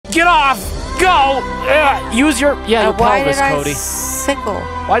Get off! Go! Use your your pelvis, Cody. Sickle.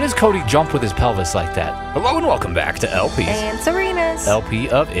 Why does Cody jump with his pelvis like that? Hello and welcome back to LP's. And Serena's. LP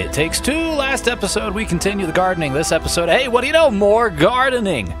of It Takes Two. Last episode, we continue the gardening. This episode, hey, what do you know? More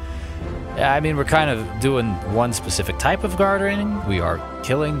gardening. Yeah, I mean, we're kind of doing one specific type of gardening. We are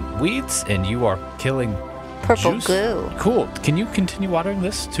killing weeds, and you are killing purple juice. goo. Cool. Can you continue watering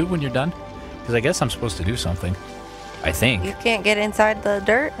this, too, when you're done? Because I guess I'm supposed to do something. I think. You can't get inside the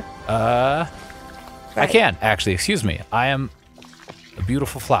dirt? I can, actually. Excuse me. I am a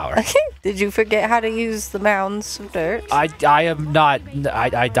beautiful flower. Did you forget how to use the mounds of dirt? I am not.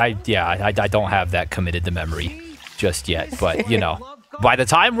 I don't have that committed to memory just yet. But you know, by the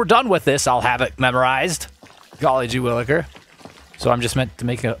time we're done with this, I'll have it memorized. Golly gee williker. So I'm just meant to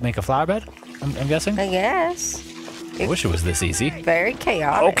make a flower bed. I'm guessing. I guess. I wish it was this easy. Very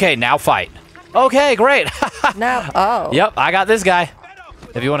chaotic. Okay, now fight. Okay, great. No. Oh. Yep, I got this guy.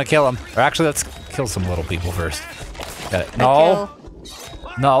 If you want to kill him, or actually, let's kill some little people first. No.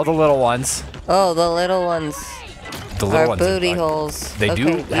 No, the little ones. Oh, the little ones. The little ones booty holes. They do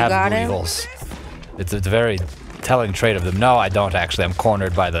have booty holes. It's a very telling trait of them. No, I don't actually. I'm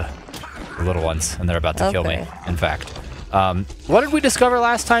cornered by the little ones, and they're about to kill me. In fact, what did we discover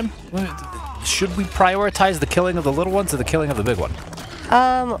last time? Should we prioritize the killing of the little ones or the killing of the big one?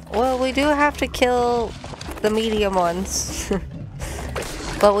 Well, we do have to kill the medium ones.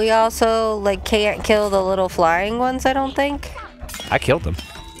 But we also, like, can't kill the little flying ones, I don't think. I killed them.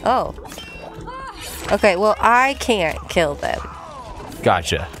 Oh. Okay, well, I can't kill them.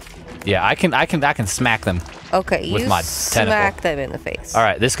 Gotcha. Yeah, I can smack them. Okay, with you my smack tentacle. them in the face. All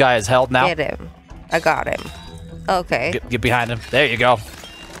right, this guy is held now. Get him. I got him. Okay. Get behind him. There you go.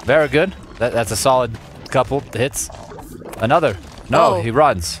 Very good. That's a solid couple hits. Another. No, he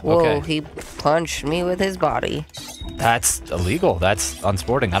runs. Whoa, okay. he punched me with his body. That's illegal. That's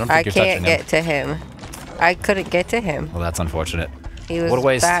unsporting. I don't think you're touching him. I can't get to him. I couldn't get to him. Well, that's unfortunate. He was what a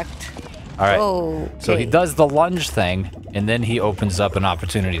waste. backed. All right. Oh, so he does the lunge thing, and then he opens up an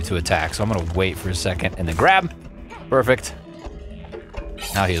opportunity to attack. So I'm going to wait for a second and then grab. Perfect.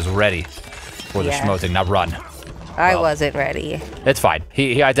 Now he is ready for the schmoting. Now run. I wasn't ready. It's fine.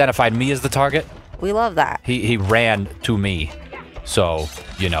 He identified me as the target. We love that. He ran to me. So,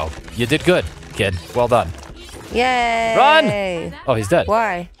 you know, you did good, kid. Well done. Yay! Run! Oh, he's dead.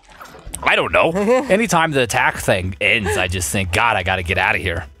 Why? I don't know. Anytime the attack thing ends, I just think, God, I gotta get out of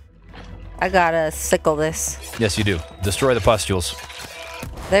here. I gotta sickle this. Yes, you do. Destroy the pustules.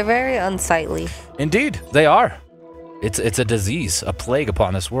 They're very unsightly. Indeed, they are. It's a disease, a plague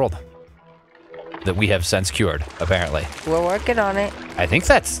upon this world that we have since cured, apparently. We're working on it. I think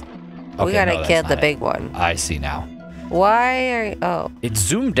that's... Okay, we gotta kill the big one. I see now. Why are you... Oh. It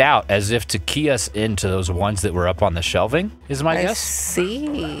zoomed out as if to key us into those ones that were up on the shelving, is my guess. I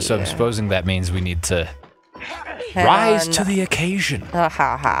see. So I'm supposing that means we need to rise to the occasion. Ha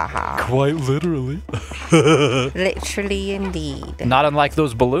ha ha. Quite literally. Literally indeed. Not unlike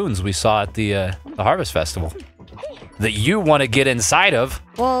those balloons we saw at the Harvest Festival. That you want to get inside of.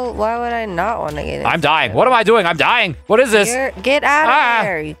 Well, why would I not want to get inside? I'm dying. What am I doing? I'm dying. What is this? Get out of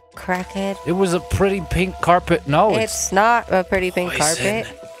there, you crackhead. It was a pretty pink carpet. No, it's not a pretty pink carpet.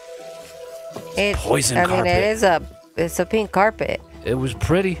 It's poison carpet. It's a pink carpet. It was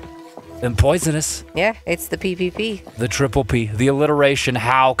pretty and poisonous. Yeah, it's the PPP. The triple P. The alliteration.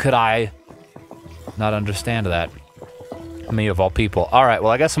 How could I not understand that? Me of all people. All right,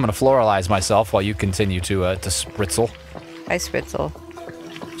 well, I guess I'm going to floralize myself while you continue to spritzel. I spritzel.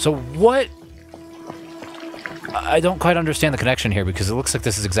 So what... I don't quite understand the connection here because it looks like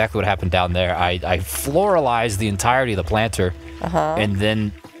this is exactly what happened down there. I floralized the entirety of the planter, and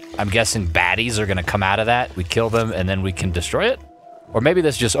then I'm guessing baddies are going to come out of that. We kill them, and then we can destroy it? Or maybe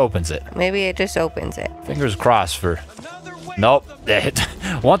this just opens it. Maybe it just opens it. Fingers crossed for... Nope.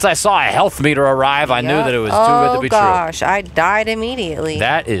 Once I saw a health meter arrive, I knew that it was too good to be true. Oh gosh, I died immediately.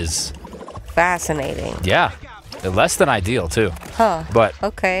 That is... fascinating. Yeah. Less than ideal, too. Huh. But...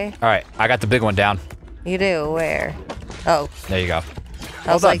 Okay. All right, I got the big one down. You do? Where? Oh. There you go.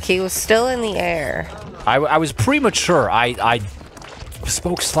 I was like, he was still in the air. I was premature. I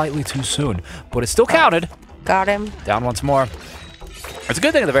spoke slightly too soon, but it still counted. Got him. Down once more. It's a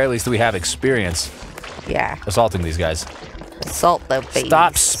good thing at the very least that we have experience. Yeah. Assaulting these guys. Assault the babies.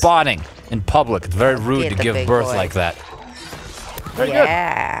 Stop spawning in public. It's very rude to give birth like that. Very good.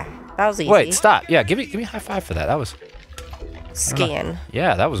 That was easy. Wait, stop. Yeah, give me a high five for that. That was... Skin.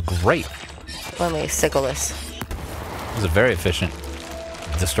 Yeah, that was great. Let me sickle this. It was a very efficient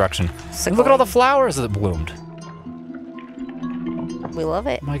destruction. Sickling. Look at all the flowers that bloomed. We love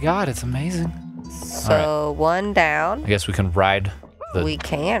it. Oh my god, it's amazing. So, one down. I guess we can ride We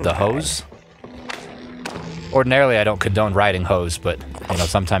can. The hose? Ordinarily, I don't condone riding hose, but, you know,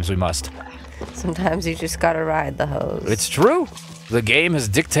 sometimes we must. Sometimes you just gotta ride the hose. It's true. The game has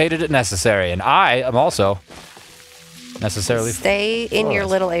dictated it necessary, and I am also necessarily... Stay in your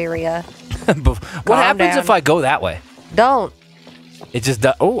little area. What happens if I go that way? Don't. It just...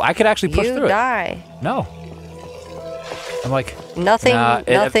 Oh, I could actually push through it. You die. No. I'm like... Nothing,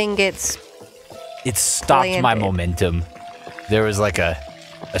 nothing gets... It stopped my momentum. There was like a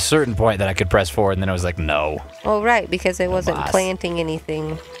certain point that I could press forward, and then I was like, no. Oh, right, because it wasn't planting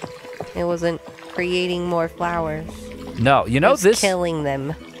anything. It wasn't creating more flowers. No, you know, this... killing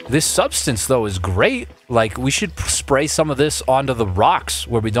them. This substance, though, is great. Like, we should spray some of this onto the rocks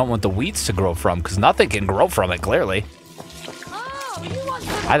where we don't want the weeds to grow from, because nothing can grow from it, clearly.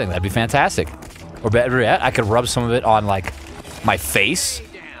 I think that'd be fantastic. Or better yet, I could rub some of it on, like, my face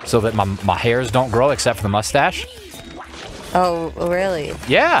so that my hairs don't grow except for the mustache. Oh, really?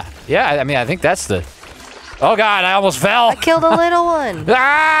 Yeah. Yeah, I mean, I think that's the... Oh, God, I almost fell. I killed a little one.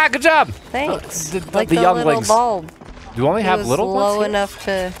 Ah, good job. Thanks. Like the younglings. Little bulb. Do you only have little ones? Low enough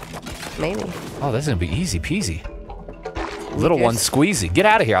to... Maybe. Oh, this is going to be easy peasy. Little one squeezy. Get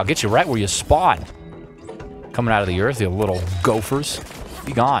out of here. I'll get you right where you spawn. Coming out of the earth, you little gophers.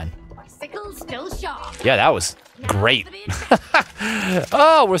 Be gone. Yeah, that was great.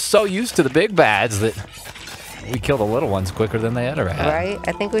 Oh, we're so used to the big bads that we kill the little ones quicker than they ever had. Right?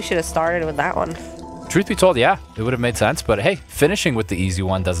 I think we should have started with that one. Truth be told, yeah, it would have made sense. But hey, finishing with the easy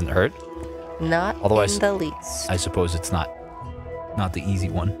one doesn't hurt. Not in the least. I suppose it's not the easy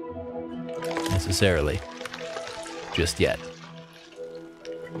one necessarily just yet.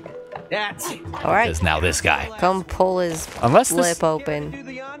 That's it. All right. Because now this guy. Come pull his lip open.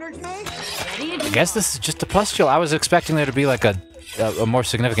 I guess this is just a pustule. I was expecting there to be like a more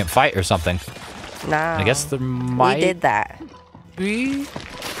significant fight or something. Nah. I guess there might. We did that. Be.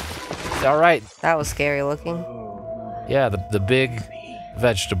 All right. That was scary looking. Yeah, the big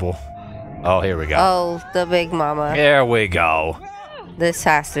vegetable. Oh, here we go. Oh, the big mama. There we go. This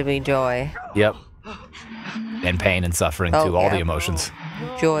has to be joy. Yep. And pain and suffering too. All the emotions.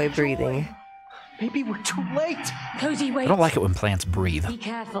 Joy breathing. Maybe we're too late. Cody, wait. I don't like it when plants breathe. Be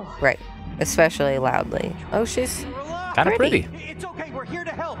careful. Right. Especially loudly. Oh, she's kind of pretty. It's okay. We're here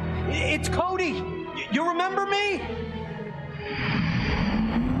to help. It's Cody. You remember me?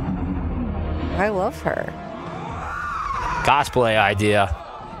 I love her. Cosplay idea.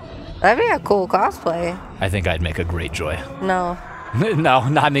 That'd be a cool cosplay. I think I'd make a great Joy. No. No,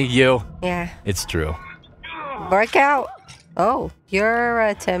 not me, you. Yeah. It's true. Break out. Oh, you're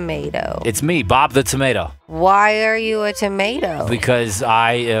a tomato. It's me, Bob the Tomato. Why are you a tomato? Because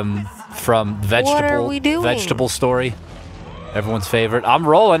I am from Vegetable. What are we doing? Vegetable Story. Everyone's favorite. I'm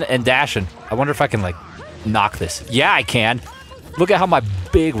rolling and dashing. I wonder if I can, like, knock this. Yeah, I can. Look at how my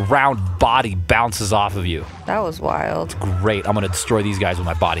big, round body bounces off of you. That was wild. Great. I'm going to destroy these guys with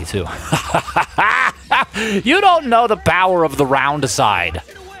my body, too. You don't know the power of the round side.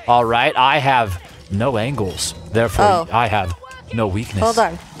 All right? I have no angles. Therefore, I have no weakness. Hold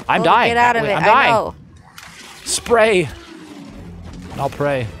on. I'm dying. Get out of it. I'm dying. I know. Spray. I'll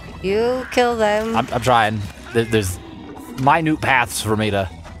pray. You kill them. I'm trying. There's minute paths for me to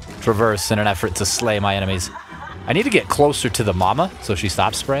traverse in an effort to slay my enemies. I need to get closer to the mama so she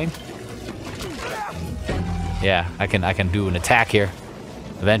stops spraying. Yeah, I can do an attack here.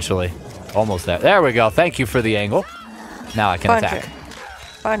 Eventually. Almost there. There we go. Thank you for the angle. Now I can attack.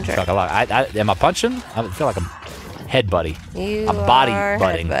 Punch her. Am I punching? I feel like I'm headbutting. I'm body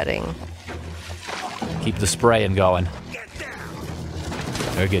butting. Keep the spraying going.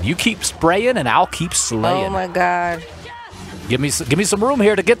 Very good. You keep spraying and I'll keep slaying. Oh my god. Give me some room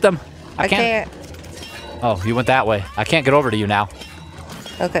here to get them. I can't. Oh, you went that way. I can't get over to you now.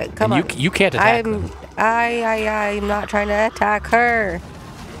 Okay, come on. You can't attack them. I'm not trying to attack her.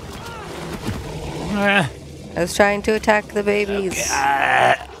 I was trying to attack the babies.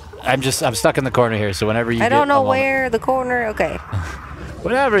 I'm stuck in the corner here, so whenever you I don't know where the corner. Okay.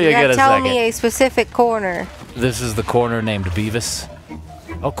 Whenever you get a tell second. me a specific corner. This is the corner named Beavis.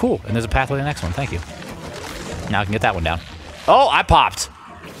 Oh, cool. And there's a pathway to the next one. Thank you. Now I can get that one down. Oh, I popped.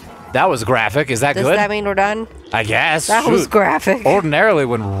 That was graphic. Is that good? Does that mean we're done? I guess. That was graphic. Ordinarily,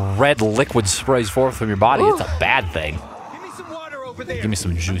 when red liquid sprays forth from your body, it's a bad thing. Give me some water over there. Give me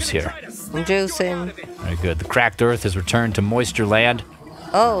some juice here. I'm juicing. Very good. The cracked earth has returned to moisture land.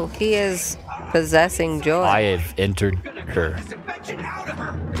 Oh, he is possessing joy. I have entered her.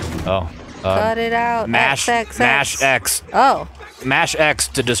 Oh. Cut it out. Mash X. Oh. Mash X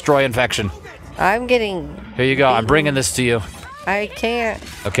to destroy infection. I'm getting... Here you go. I'm bringing this to you. I can't.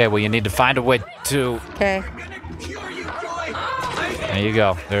 Okay, well, you need to find a way to... Okay. There you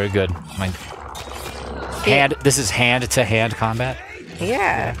go. Very good. This is hand-to-hand combat?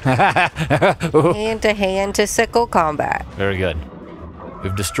 Yeah. Hand-to-hand to sickle combat. Very good.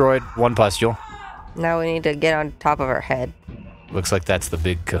 We've destroyed one pustule. Now we need to get on top of her head. Looks like that's the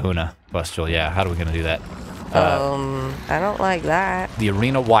big kahuna pustule. Yeah, how are we gonna do that? I don't like that. The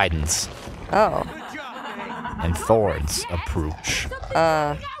arena widens. Oh. And thorns approach.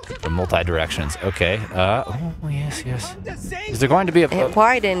 From multi-directions. Okay. Oh, yes, yes. Is there going to be a... It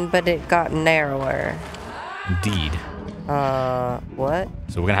widened, but it got narrower. Indeed. What?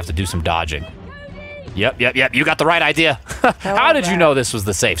 So we're gonna have to do some dodging. Yep. You got the right idea. How did you know this was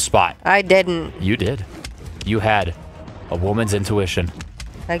the safe spot? I didn't. You did. You had a woman's intuition.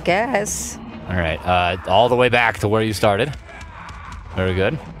 I guess. All right. All the way back to where you started. Very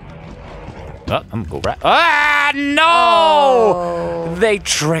good. Oh, I'm gonna go right. Ah, no! Oh. They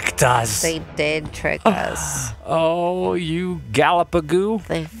tricked us. They did trick us. Oh, you gallopagoo.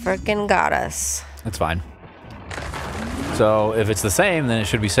 They freaking got us. That's fine. So if it's the same, then it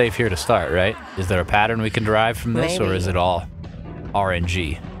should be safe here to start, right? Is there a pattern we can derive from this, Maybe. or is it all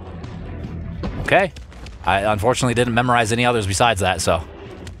RNG? Okay. I unfortunately didn't memorize any others besides that, so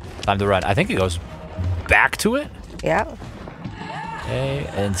time to run. I think it goes back to it. Yeah. Okay,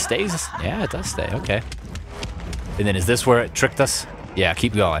 and stays. Yeah, it does stay. Okay. And then is this where it tricked us? Yeah,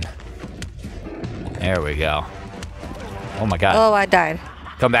 keep going. There we go. Oh my God. Oh, I died.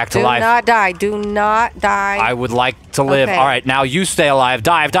 Come back to Do life. not die. Do not die. I would like to live. Okay. All right, now you stay alive.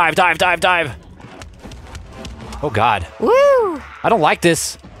 Dive. Oh God. Woo! I don't like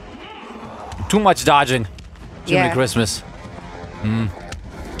this. Too much dodging. Jiminy Yeah. Christmas.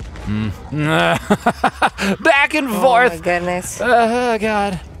 Back and forth. Oh my goodness. Oh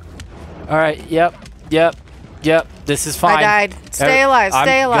God. All right. Yep. This is fine. I died. Stay alive.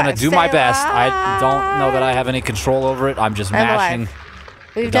 Stay alive. I'm gonna do stay my best. alive. I don't know that I have any control over it. I'm just I'm mashing. alive.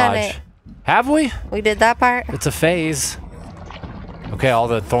 We've the done dodge. it. Have we? We did that part. It's a phase. Okay, all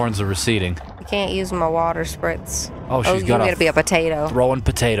the thorns are receding. I can't use my water spritz. Oh, she's you're gonna be a potato. throwing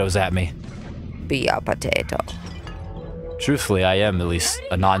potatoes at me. Be a potato. Truthfully, I am at least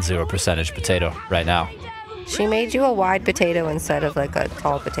a non-zero percentage potato right now. She made you a wide potato instead of like a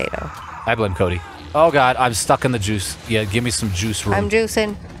tall potato. I blame Cody. Oh God, I'm stuck in the juice. Yeah, give me some juice room. I'm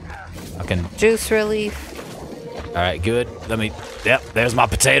juicing. Fucking. Juice relief. All right, good. Yep, there's my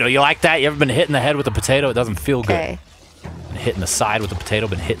potato. You like that? You ever been hit in the head with a potato? It doesn't feel good. Okay. Been hit in the side with a potato.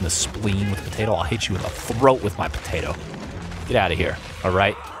 Been hit in the spleen with a potato. I'll hit you in the throat with my potato. Get out of here. All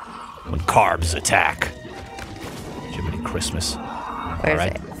right. When carbs attack. Jiminy Christmas. Where's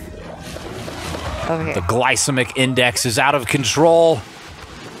right. it? Over here. The glycemic index is out of control.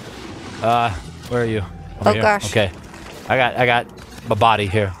 Where are you? Over Oh here? gosh. Okay. I got my body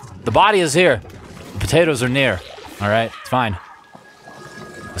here. The body is here. The potatoes are near. All right, it's fine.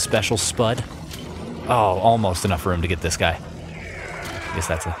 A special spud. Oh, almost enough room to get this guy. I guess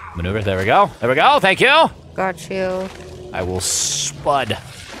that's a maneuver. There we go. There we go. Thank you. Got you. I will spud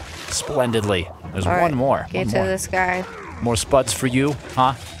splendidly. There's All one right, more. Get One to more. this guy. More spuds for you,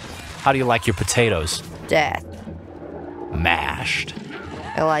 huh? How do you like your potatoes? Death. Mashed.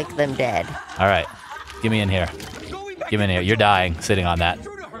 I like them dead. All right. Give me in here. Give me in here. You're dying sitting on that.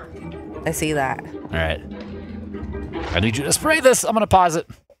 I see that. All right. I need you to spray this. I'm going to pause it.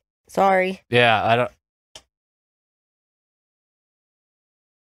 Sorry. Yeah, I don't...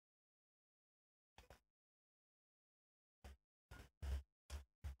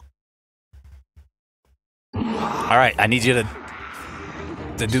 All right, I need you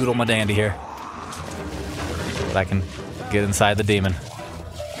to doodle my dandy here. So that I can get inside the demon.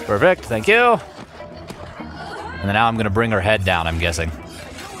 Perfect, thank you. And then now I'm gonna bring her head down, I'm guessing.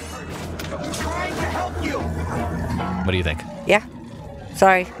 What do you think? Yeah.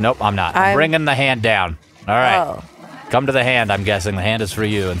 Sorry. Nope, I'm not. I'm bringing the hand down. All right. Oh. Come to the hand, I'm guessing. The hand is for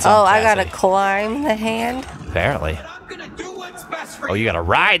you. And Oh, I gotta climb the hand? Apparently. Oh, you gotta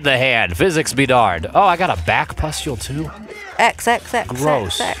ride the hand. Physics be darned. Oh, I got a back pustule too. X.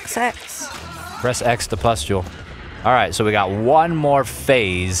 Gross. X. Press X to pustule. All right, so we got one more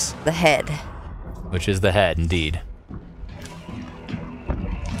phase. The head. Which is the head, indeed.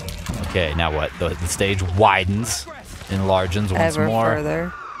 Okay, now what? The stage widens, enlarges once Ever more.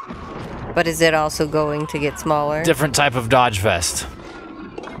 further. But is it also going to get smaller? Different type of dodge vest.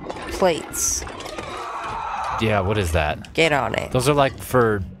 Plates. Yeah, what is that? Get on it. Those are like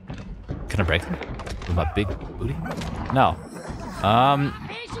for... Can I break them? With my big booty? No.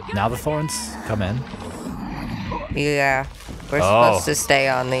 Now the thorns come in. Yeah. We're supposed to stay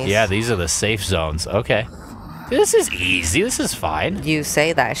on these. Yeah, these are the safe zones. Okay. This is easy. This is fine. You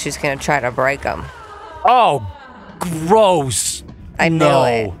say that. She's gonna try to break them. Oh, gross. I know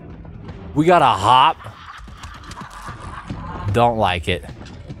it. We got a hop. Don't like it.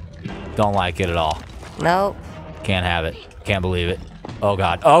 Don't like it at all. Nope. Can't have it. Can't believe it. Oh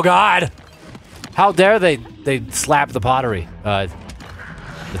god. Oh god! How dare they slap the pottery. The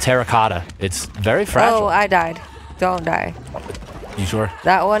terracotta. It's very fragile. Oh, I died. Don't die. You sure?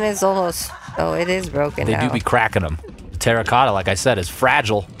 That one is almost... Oh, it is broken They now. do be cracking them. The terracotta, like I said, is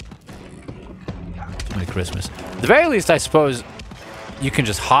fragile. Merry Christmas. At the very least, I suppose you can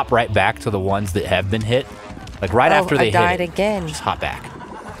just hop right back to the ones that have been hit. Like right after they I died hit it, again. just hop back.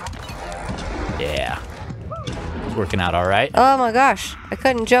 Yeah. It's working out all right. Oh my gosh. I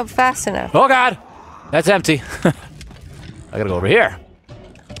couldn't jump fast enough. Oh god! That's empty. I gotta go over here.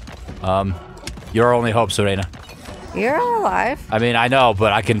 Your only hope, SYRIENA. You're alive. I mean, I know,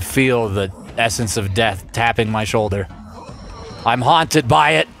 but I can feel the essence of death tapping my shoulder. I'm haunted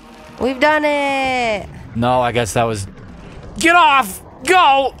by it. We've done it. No, I guess that was... Get off!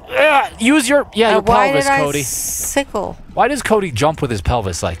 Go! Use your... Yeah, your pelvis, Cody. Sickle? Why does Cody jump with his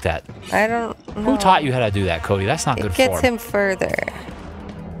pelvis like that? I don't know. Who taught you how to do that, Cody? That's not good It gets form. him further.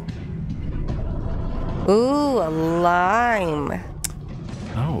 Ooh, a lime.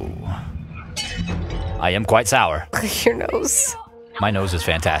 Oh. I am quite sour. Your nose. My nose is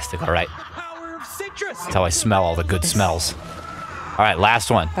fantastic, all right? Power of citrus. That's how I smell all the good smells. All right,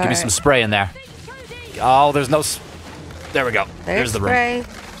 last one. Give me some right. spray in there. Oh, there's no... There we go. There's the spray. room.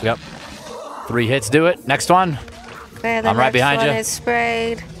 Yep. 3 hits do it. Next one. Okay, the I'm right next behind one you. is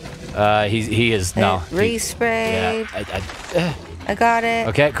sprayed. He is... No. Resprayed. Yeah. I got it.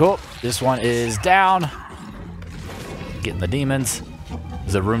 Okay, cool. This one is down. Getting the demons.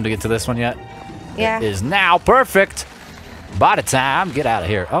 Is there room to get to this one yet? Yeah. It is now perfect. Body time. Get out of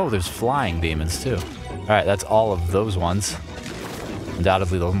here. Oh, there's flying demons too. All right, that's all of those ones.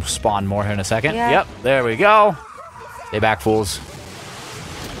 Undoubtedly, they'll spawn more here in a second. Yeah. Yep, there we go. Stay back, fools.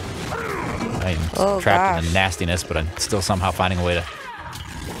 I'm trapped in the nastiness, but I'm still somehow finding a way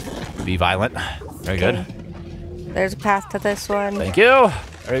to be violent. Very good. There's a path to this one. Thank you.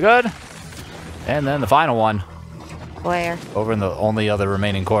 Very good. And then the final one. Where? Over in the only other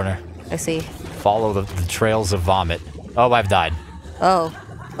remaining corner. I see. Follow the trails of vomit. Oh, I've died. Oh.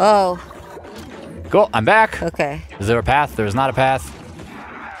 Oh. Cool, I'm back. Okay. Is there a path? There's not a path.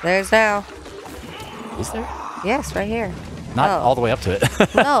 There's now. Is there? Yes, right here. Not all the way up to it.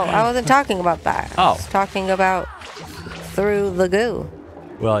 No, I wasn't talking about that. Oh. I was talking about through the goo.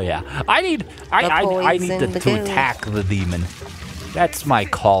 Well, yeah. I need to attack the demon. That's my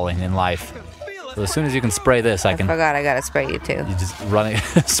calling in life. So as soon as you can spray this, I can... I forgot I gotta spray you too. You just running,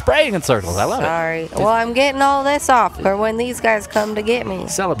 spraying in circles. I love it. Sorry. Well, I'm getting all this off for when these guys come to get me.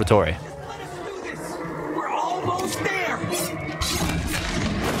 Celebratory. We're almost there.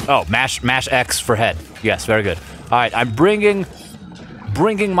 Oh, mash X for head. Yes, very good. All right, I'm bringing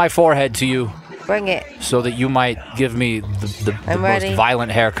my forehead to you. Bring it. So that you might give me the most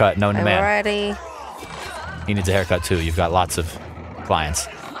violent haircut known to man. I'm ready. He needs a haircut too. You've got lots of clients.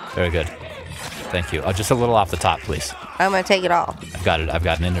 Very good. Thank you. Just a little off the top, please. I'm gonna take it all. I've got it. I've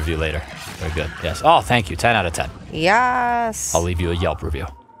got an interview later. Very good. Yes. Oh, thank you. 10 out of 10. Yes. I'll leave you a Yelp review.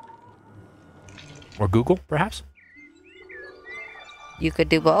 Or Google, perhaps? You could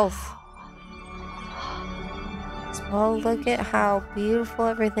do both. Oh, look at how beautiful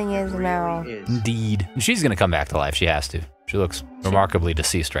everything is now. Indeed. She's gonna come back to life. She has to. She looks remarkably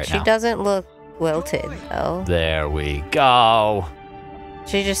deceased right now. She doesn't look wilted, though. There we go.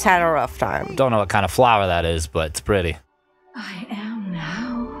 She just had a rough time. Don't know what kind of flower that is, but it's pretty. I am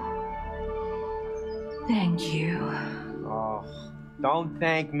now. Thank you. Oh, don't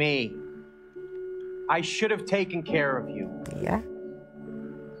thank me. I should have taken care of you. Yeah.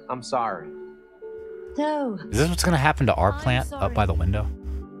 I'm sorry. No. Is this what's gonna happen to our plant up by the window?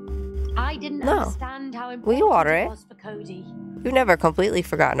 I didn't No. understand how important We water it. was for Cody. You've never completely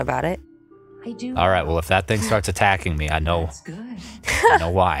forgotten about it. I do. All right. Well, if that thing starts attacking me, I know. That's good. I know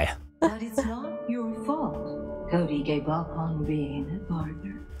why. But it's not your fault. Cody gave up on being a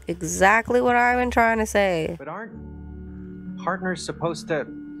partner. Exactly what I've been trying to say. But aren't partners supposed to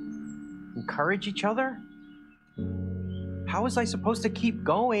encourage each other? How was I supposed to keep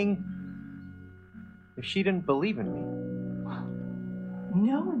going if she didn't believe in me?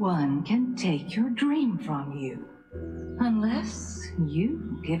 No one can take your dream from you unless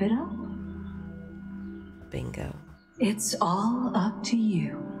you give it up. Bingo. It's all up to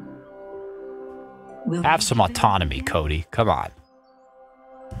you. We'll Have some autonomy, Cody. Come on.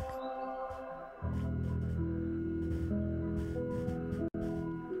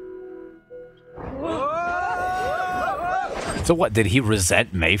 So what, did he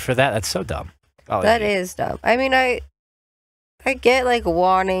resent May for that? That's so dumb. Oh, That is dumb. I mean, I get like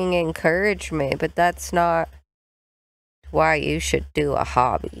wanting encouragement, but that's not why you should do a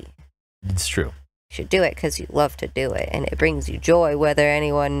hobby. It's true. You should do it because you love to do it, and it brings you joy, whether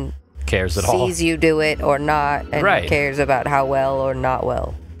anyone cares at all. Sees you do it or not, and cares about how well or not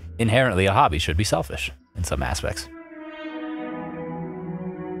well. Inherently, a hobby should be selfish in some aspects.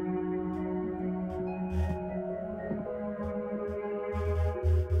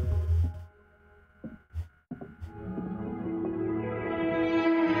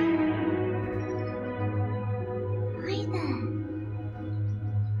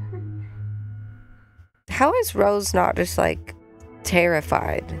 How is Rose not just like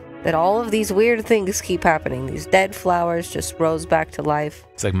terrified that all of these weird things keep happening? These dead flowers just rose back to life.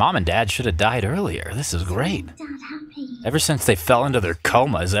 It's like Mom and Dad should have died earlier. This is great. Ever since they fell into their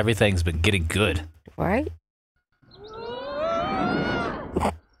comas, everything's been getting good. Right?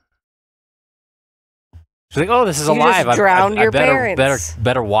 She's like, oh, this is alive. Just drowned your parents.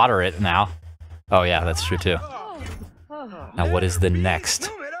 Better water it now. Oh yeah, that's true too. Now what is the next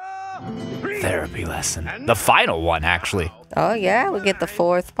therapy lesson? The final one, actually. Oh yeah, we get the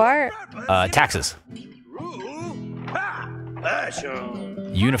fourth part. Taxes.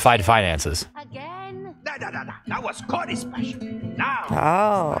 Unified finances. Again? That was Cody's passion.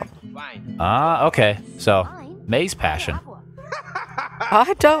 Now. Oh. Okay. So, May's passion.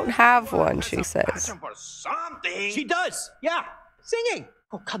 I don't have one, she says. For something. She does. Yeah. Singing.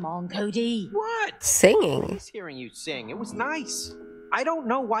 Oh, come on, Cody. What? Singing? I was hearing you sing. It was nice. I don't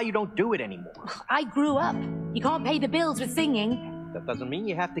know why you don't do it anymore. I grew up. You can't pay the bills with singing. That doesn't mean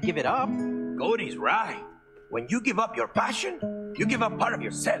you have to give it up. Cody's right. When you give up your passion, you give up part of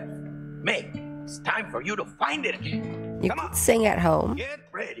yourself. May, it's time for you to find it again. You can sing at home. Get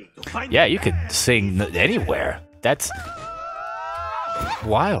ready to find Yeah, you could sing anywhere. That's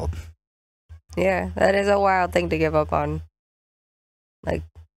wild. Yeah, that is a wild thing to give up on. Like,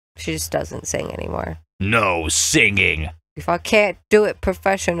 she just doesn't sing anymore. No singing. If I can't do it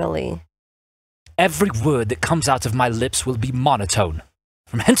professionally. Every word that comes out of my lips will be monotone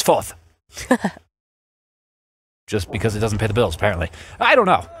from henceforth. Just because it doesn't pay the bills, apparently. I don't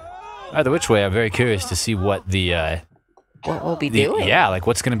know. Either which way, I'm very curious to see what the... what we'll be doing? Yeah, like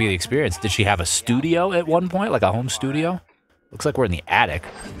what's going to be the experience? Did she have a studio at one point, like a home studio? Looks like we're in the attic.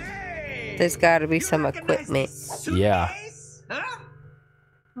 There's got to be some equipment. Yeah.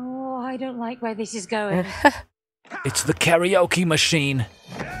 Oh, I don't like where this is going. It's the karaoke machine.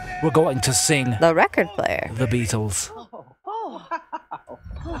 We're going to sing The record player. The Beatles.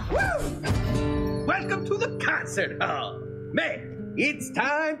 Welcome to the concert hall. May, it's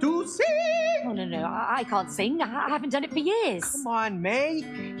time to sing. Oh, no, I can't sing. I haven't done it for years. Come on, May.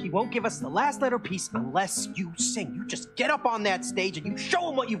 He won't give us the last letter piece unless you sing. You just get up on that stage and you show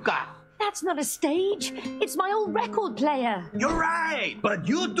him what you've got. That's not a stage. It's my old record player. You're right, but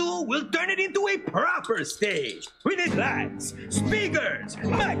you two will turn it into a proper stage. We need lights, speakers,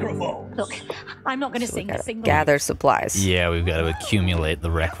 microphones. Look, I'm not going to sing a single... Gather supplies. Yeah, we've got to accumulate the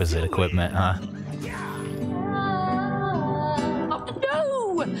requisite equipment, huh?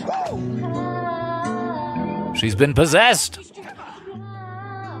 Oh, no! She's been possessed.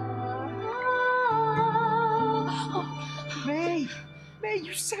 May,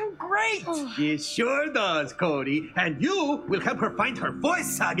 you sound great. She sure does, Cody. And you will help her find her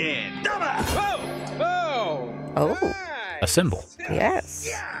voice again. Oh. A symbol. Yes.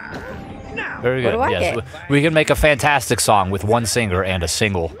 Now, Very good. What do I Yes, get? we can make a fantastic song with one singer and a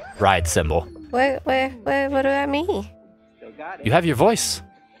single ride cymbal. Wait, what do I mean? You have your voice.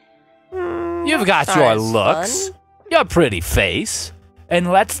 You've got not your as looks, fun. your pretty face,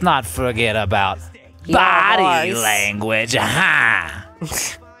 and let's not forget about Your body voice. language. Ha!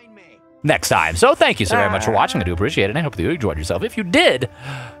 Next time. So thank you so very much for watching. I do appreciate it. I hope that you enjoyed yourself. If you did,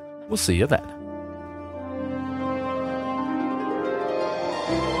 we'll see you then.